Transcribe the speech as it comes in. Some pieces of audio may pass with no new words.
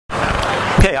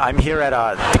Okay, I'm here at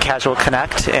the Casual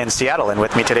Connect in Seattle, and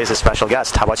with me today is a special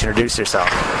guest. How about you introduce yourself?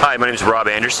 Hi, my name is Rob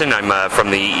Anderson. I'm from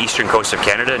the eastern coast of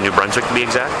Canada, New Brunswick to be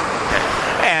exact.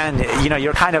 And,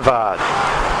 you're kind of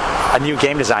a new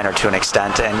game designer to an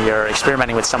extent, and you're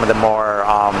experimenting with some of the more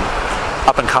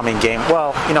up-and-coming game,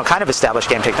 kind of established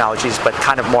game technologies, but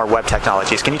kind of more web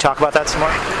technologies. Can you talk about that some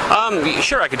more?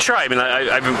 Sure, I could try. I mean,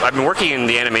 I've been working in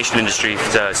the animation industry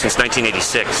since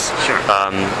 1986. Sure.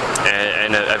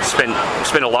 And I've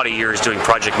spent a lot of years doing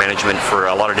project management for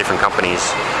a lot of different companies.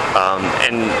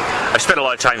 And I've spent a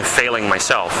lot of time failing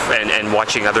myself and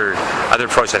watching other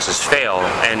processes fail.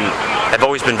 And I've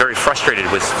always been very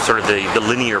frustrated with sort of the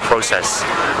linear process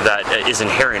that is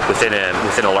inherent within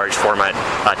a large format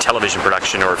television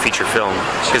production or feature film,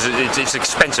 because it's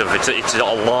expensive. It's a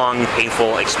long,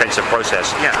 painful, expensive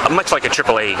process. Yeah. Much like a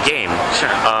AAA game. Sure.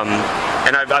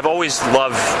 And I've always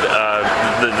loved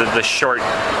the short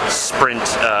sprint,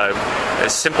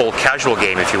 simple casual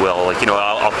game, if you will. Like,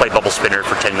 I'll play Bubble Spinner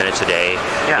for 10 minutes a day.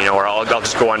 Yeah. Or I'll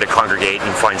just go on to Congregate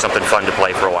and find something fun to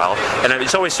play for a while. And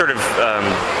it's always sort of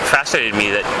fascinated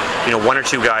me that one or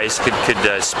two guys could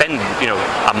spend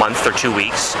a month or 2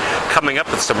 weeks coming up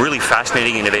with some really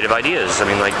fascinating, innovative ideas. I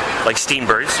mean, like Steam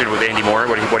Birds with Andy Moore,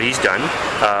 what he's done.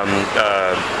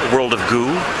 World of Goo,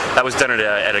 that was done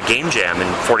at a game jam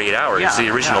in 48 hours. The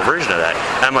original version of that.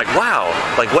 And I'm like, wow,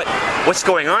 what's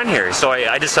going on here? So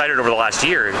I decided over the last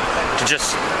year to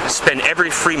just spend every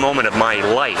free moment of my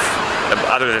life,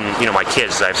 other than my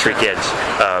kids. I have 3 kids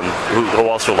who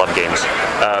also love games.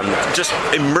 Just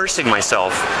immersing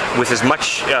myself with as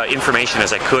much information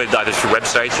as I could, either through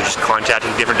websites or just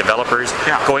contacting different developers,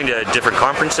 going to different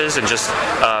conferences, and just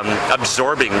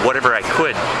absorbing whatever I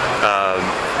could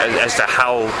as to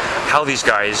how these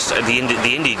guys, the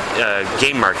indie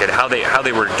game market, how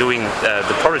they were doing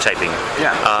the prototyping.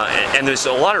 And there's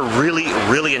a lot of really,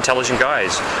 really intelligent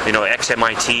guys,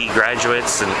 ex-MIT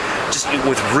graduates, and just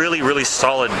with really, really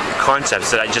solid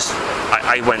concepts that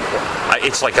I went.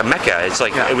 It's like a mecca. It's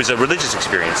like it was a religious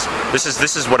experience.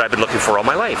 This is what I've been looking for all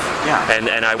my life.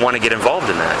 And I want to get involved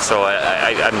in that. So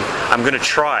I'm going to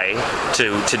try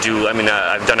to do. I mean,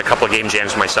 I've done a couple of game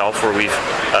jams myself where we've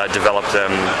developed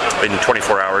in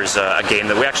 24 hours a game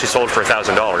that we actually sold for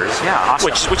 $1,000.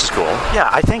 Awesome. Which is cool. Yeah,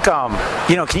 I think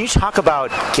can you talk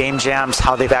about game jams,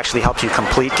 how they've actually helped you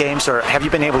complete games, or have you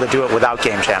been able to do it without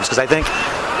game jams? Because I think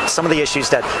some of the issues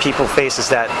that people face is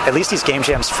that at least these game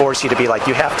jams force you to be like,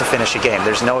 you have to finish a game.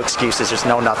 There's no excuses. There's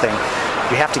no nothing.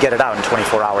 You have to get it out in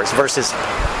 24 hours. Versus,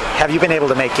 have you been able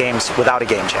to make games without a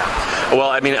game jam? Well,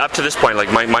 I mean, up to this point,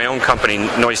 like my own company,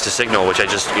 Noise to Signal, which I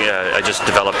just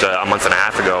developed a month and a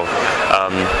half ago.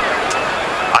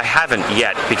 I haven't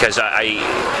yet, because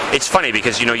it's funny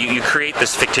because you create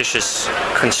this fictitious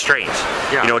constraint.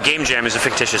 A game jam is a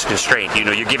fictitious constraint.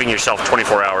 You're giving yourself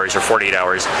 24 hours or 48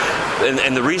 hours,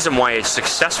 and the reason why it's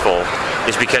successful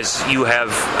is because you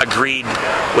have agreed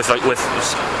with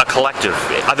a collective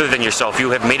other than yourself. You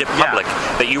have made it public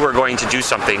that you are going to do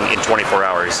something in 24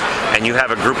 hours, and you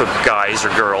have a group of guys or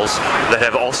girls that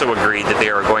have also agreed that they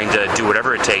are going to do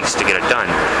whatever it takes to get it done.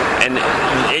 And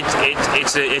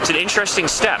it's an interesting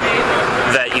step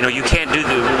that you can't do.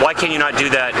 Why can you not do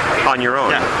that on your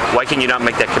own? Why can you not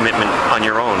make that commitment on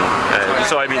your own?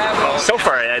 So I mean, so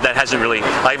far that hasn't really.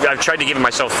 I've tried to give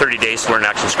myself 30 days to learn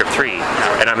ActionScript 3,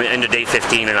 and I'm into day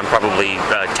 15, and I'm probably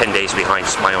 10 days behind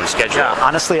my own schedule. Yeah,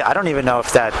 honestly, I don't even know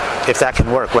if that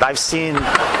can work. What I've seen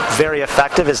very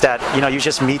effective is that you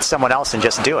just meet someone else and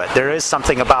just do it. There is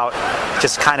something about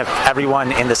just kind of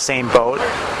everyone in the same boat.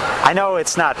 I know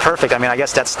it's not perfect. I mean, I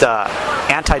guess that's the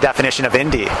anti-definition of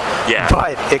indie. Yeah.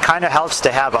 But it kind of helps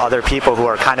to have other people who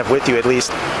are kind of with you. At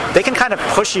least they can kind of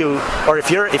push you, or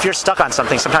if you're stuck on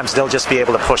something, sometimes they'll just be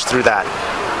able to push through that,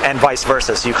 and vice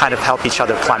versa. So you kind of help each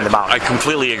other climb the mountain. I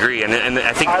completely agree, and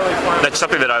I think that's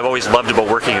something that I've always loved about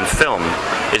working in film,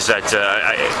 is that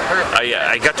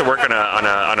I got to work on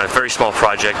a very small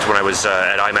project when I was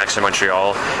at IMAX in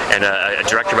Montreal, and a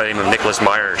director by the name of Nicholas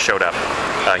Meyer showed up.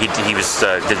 He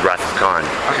did Wrath of Khan,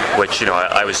 which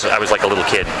I was like a little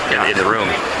kid in the room,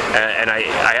 and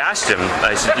I asked him.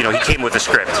 I said, he came with a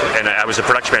script, and I was a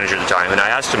production manager at the time, and I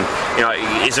asked him,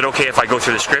 is it okay if I go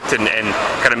through the script and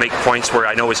kind of make points where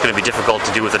I know always going to be difficult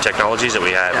to do with the technologies that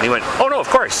we have. And he went, oh no, of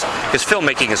course, because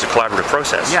filmmaking is a collaborative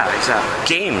process. Yeah, exactly.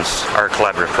 Games are a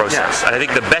collaborative process. And I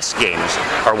think the best games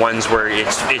are ones where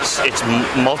it's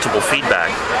multiple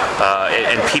feedback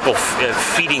and people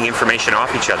feeding information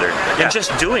off each other and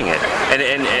just doing it.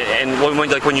 And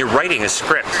when you're writing a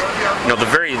script,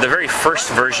 the very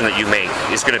first version that you make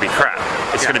is going to be crap.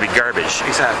 It's going to be garbage.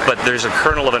 Exactly. But there's a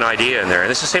kernel of an idea in there, and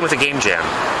it's the same with a game jam.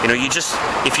 You just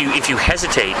if you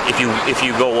hesitate, if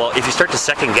you start to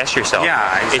second guess yourself,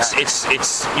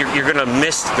 you're going to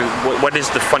miss what is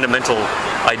the fundamental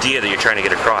idea that you're trying to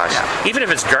get across. Yeah. Even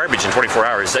if it's garbage in 24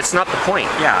 hours, that's not the point.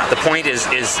 Yeah. The point is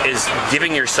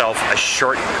giving yourself a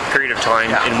short period of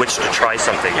time in which to try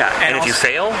something. Yeah. And if you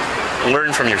fail,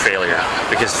 learn from your failure,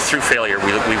 because through failure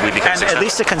we become successful. At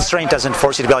least the constraint doesn't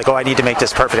force you to be like, oh, I need to make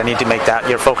this perfect, I need to make that.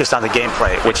 You're focused on the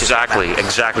gameplay. Exactly,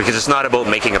 because it's not about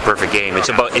making a perfect game. It's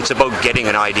about getting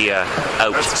an idea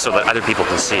out so that other people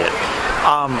can see it.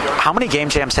 How many game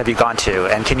jams have you gone to,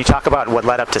 and can you talk about what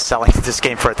led up to selling this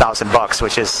game for $1,000,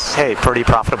 which is, hey, pretty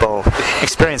profitable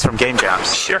experience from game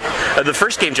jams? Sure. The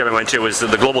first game jam I went to was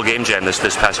the Global Game Jam this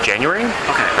past January. Okay.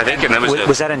 I think, and that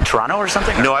was that in Toronto or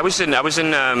something? No, I was in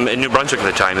New Brunswick at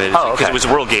the time. Because it was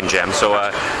a World Game Jam.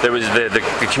 So there was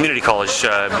the community college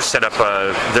set up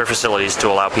their facilities to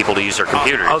allow people to use their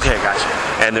computers. Okay, gotcha.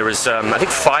 And there was I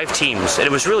think 5 teams, and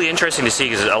it was really interesting to see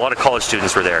because a lot of college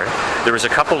students were there. There was a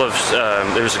couple of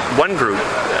there was one group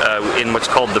in what's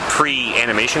called the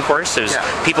pre-animation course. There's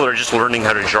people that are just learning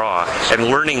how to draw and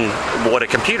learning what a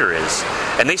computer is.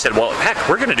 And they said, well, heck,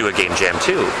 we're going to do a game jam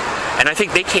too. And I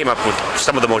think they came up with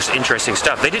some of the most interesting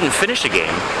stuff. They didn't finish a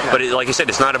game, but like I said,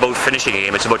 it's not about finishing a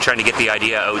game. It's about trying to get the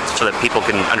idea out so that people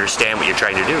can understand what you're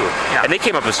trying to do. Yeah. And they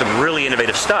came up with some really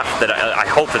innovative stuff that I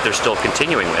hope that they're still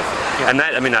continuing with. Yeah. And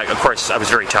that, of course, I was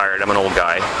very tired. I'm an old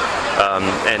guy.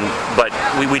 But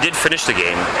we did finish the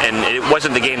game, and it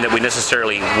wasn't the game that we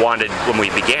necessarily wanted when we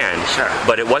began. Sure.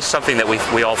 But it was something that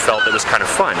we all felt that was kind of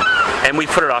fun. And we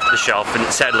put it off the shelf, and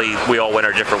sadly, we all went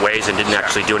our different ways and didn't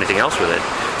actually do anything else with it.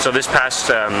 So this past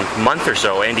month or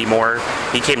so, Andy Moore,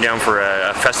 he came down for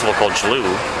a festival called Jaloo,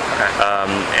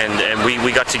 and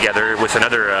we got together with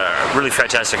another really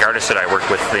fantastic artist that I work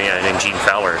with named Gene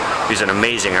Fowler, who's an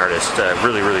amazing artist,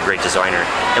 really, really great designer.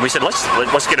 And we said,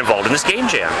 let's get involved in this game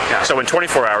jam. Yeah. So in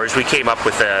 24 hours, we came up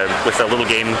with a little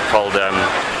game called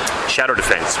Shadow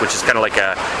Defense, which is kind of like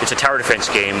it's a tower defense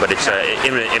game, but it's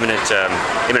imminent.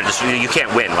 You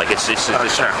can't win. Like it's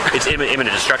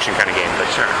imminent destruction kind of game.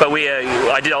 But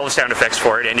I did all the sound effects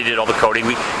for it, and he did all the coding.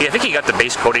 I think he got the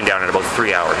base coding down in about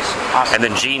 3 hours. Awesome. And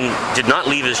then Gene did not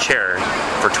leave his chair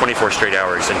for 24 straight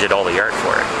hours and did all the art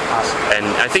for it. Awesome. And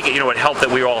I think it helped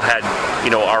that we all had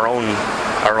our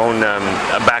own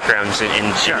backgrounds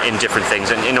in different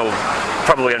things, and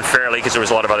probably unfairly because there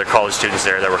was a lot of other college students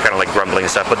there that were kind of like grumbling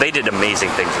and stuff, but they did amazing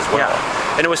things as well.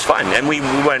 Yeah. And it was fun, and we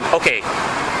went, okay,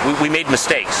 we made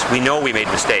mistakes. We know we made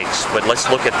mistakes, but let's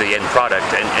look at the end product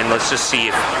and let's just see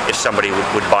if somebody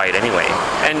would buy it anyway.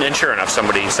 And sure enough,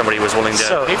 somebody was willing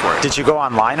to pay for it. Did you go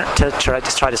online to try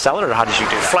to sell it, or how did you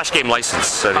do that? Flash Game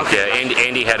License. I think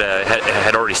Andy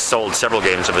had already sold several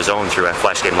games of his own through a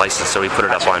Flash Game License, so he put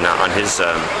it up on his.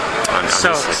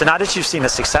 So now that you've seen the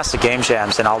success of game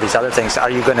jams and all these other things,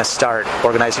 are you going to start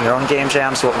organizing your own game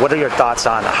jams? What are your thoughts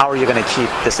on how are you going to keep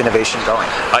this innovation going?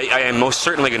 I am most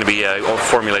certainly going to be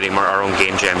formulating our own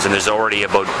game jams, and there's already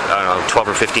about 12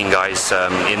 or 15 guys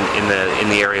in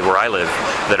the area where I live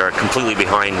that are completely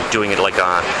behind doing it like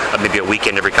maybe a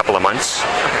weekend every couple of months.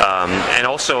 And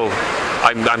also,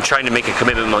 I'm trying to make a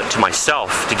commitment to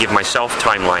myself to give myself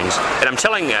timelines, and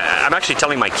I'm actually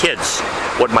telling my kids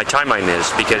what my timeline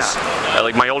is, because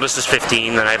like my oldest is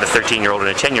 15, and I have a 13-year-old and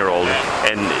a 10-year-old,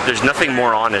 and there's nothing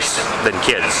more honest than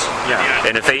kids. Yeah.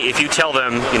 And if you tell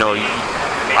them,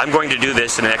 I'm going to do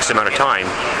this in an X amount of time,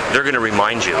 they're going to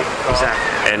remind you.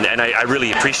 Exactly. And I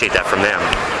really appreciate that from them.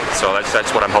 So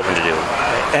that's what I'm hoping to do.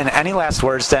 And any last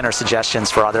words then, or suggestions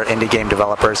for other indie game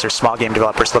developers or small game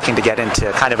developers looking to get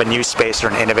into kind of a new space or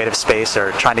an innovative space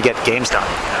or trying to get games done?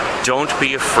 Don't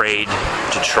be afraid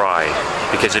to try,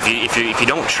 because if you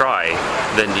don't try,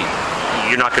 then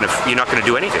you're not going to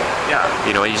do anything. Yeah.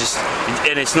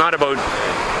 And it's not about.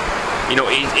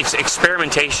 It's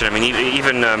experimentation. I mean,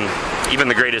 even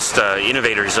the greatest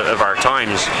innovators of our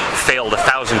times failed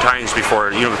 1,000 times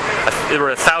before. There were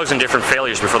 1,000 different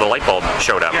failures before the light bulb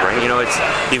showed up. Yeah.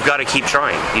 Right? You've got to keep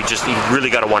trying. You really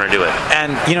got to want to do it.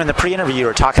 And in the pre-interview, you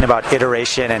were talking about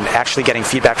iteration and actually getting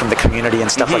feedback from the community and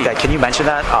stuff like that. Can you mention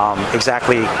that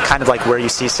exactly? Kind of like where you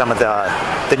see some of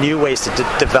the new ways to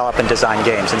develop and design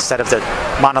games instead of the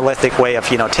monolithic way of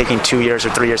taking 2 years or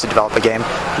 3 years to develop a game.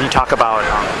 Can you talk about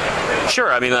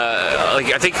Sure. I mean,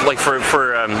 I think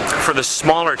for the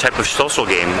smaller type of social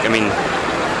game, I mean,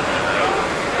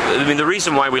 the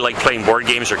reason why we like playing board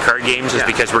games or card games is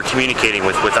because we're communicating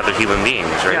with other human beings,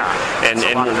 right? Yeah. And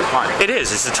it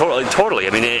is. It's totally. I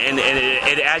mean, and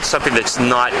it adds something that's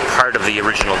not part of the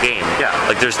original game. Yeah.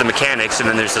 Like there's the mechanics, and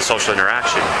then there's the social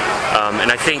interaction.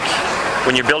 And I think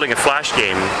when you're building a Flash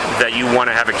game that you want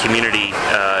to have a community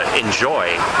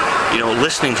enjoy,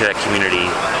 listening to that community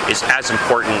is as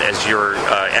important as your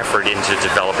effort into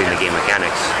developing the game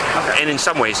mechanics, and in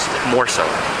some ways more so.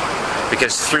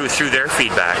 Because through their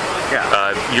feedback,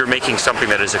 you're making something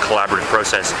that is a collaborative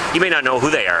process. You may not know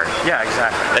who they are. Yeah,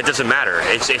 exactly. It doesn't matter.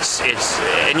 It's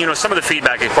and some of the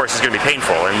feedback, of course, is going to be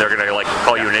painful, and they're going to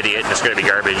call you an idiot, and it's going to be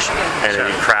garbage and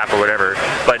crap or whatever.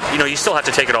 But you still have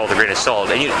to take it all with a grain of salt,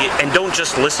 and don't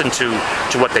just listen to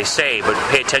what they say, but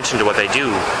pay attention to what they do.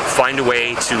 Find a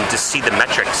way to see the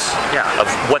metrics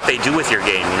of what they do with your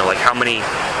game. Like how many,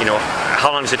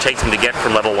 how long does it take them to get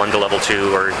from level 1 to level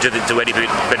 2, or do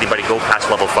anybody go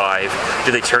past level 5?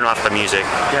 Do they turn off the music?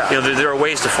 There are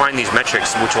ways to find these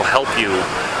metrics which will help you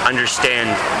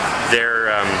understand their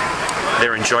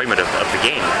enjoyment of the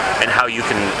game and how you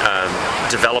can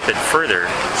develop it further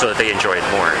so that they enjoy it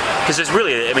more. Because it's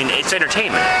really, it's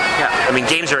entertainment.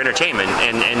 Games are entertainment,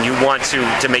 and you want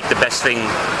to make the best thing,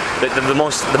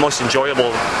 the most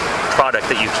enjoyable product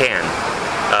that you can,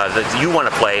 that you want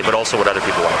to play, but also what other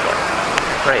people want to play.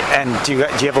 Great. And do you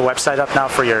have a website up now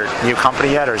for your new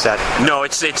company yet, or is that? No,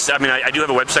 it's. I do have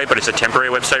a website, but it's a temporary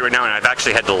website right now, and I've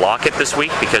actually had to lock it this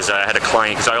week because I had a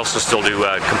client. Because I also still do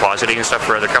compositing and stuff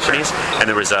for other companies,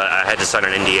 and I had to sign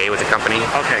an NDA with the company.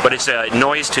 Okay. But it's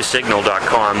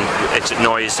noise2signal.com. It's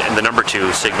noise and the number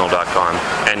 2signal.com,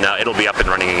 and it'll be up and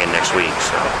running again next week.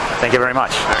 So. Thank you very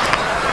much.